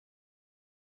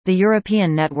The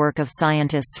European Network of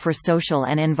Scientists for Social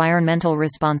and Environmental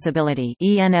Responsibility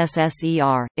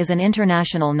 (ENSSER) is an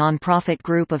international non-profit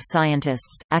group of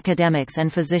scientists, academics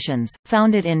and physicians,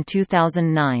 founded in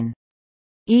 2009.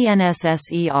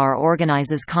 ENSSER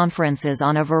organizes conferences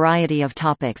on a variety of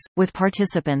topics, with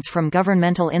participants from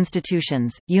governmental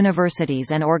institutions,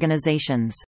 universities and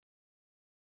organizations.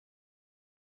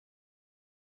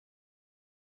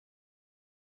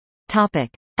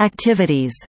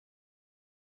 Activities.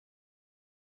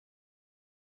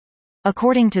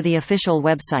 According to the official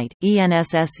website,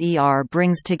 ENSSER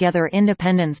brings together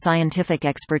independent scientific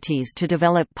expertise to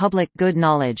develop public good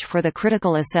knowledge for the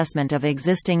critical assessment of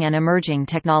existing and emerging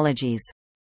technologies.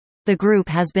 The group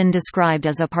has been described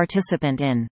as a participant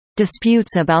in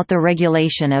disputes about the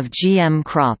regulation of GM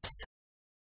crops.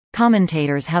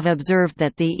 Commentators have observed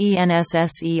that the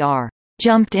ENSSER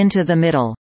jumped into the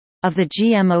middle of the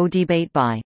GMO debate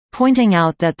by pointing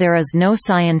out that there is no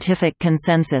scientific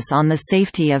consensus on the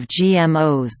safety of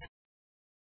GMOs.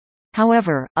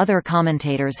 However, other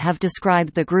commentators have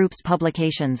described the group's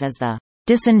publications as the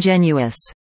disingenuous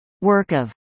work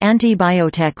of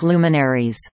anti-biotech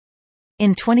luminaries.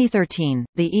 In 2013,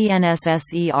 the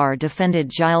ENSSER defended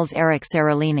Gilles Eric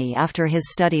Seralini after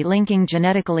his study linking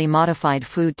genetically modified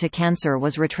food to cancer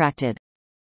was retracted.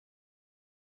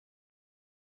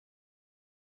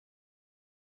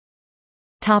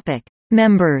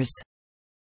 Members.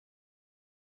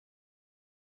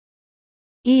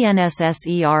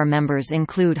 ENSSER members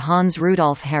include Hans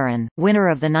Rudolf Herren, winner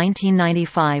of the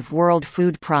 1995 World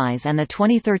Food Prize and the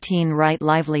 2013 Right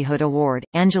Livelihood Award,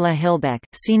 Angela Hilbeck,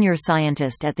 senior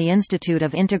scientist at the Institute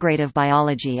of Integrative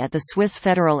Biology at the Swiss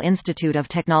Federal Institute of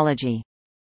Technology;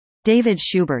 David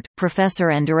Schubert,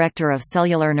 professor and director of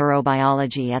cellular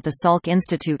neurobiology at the Salk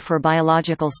Institute for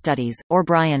Biological Studies;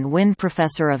 Brian Wynne,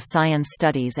 professor of science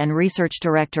studies and research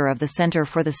director of the Centre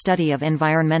for the Study of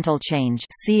Environmental Change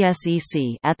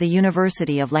 (CSEC) at the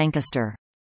University of Lancaster.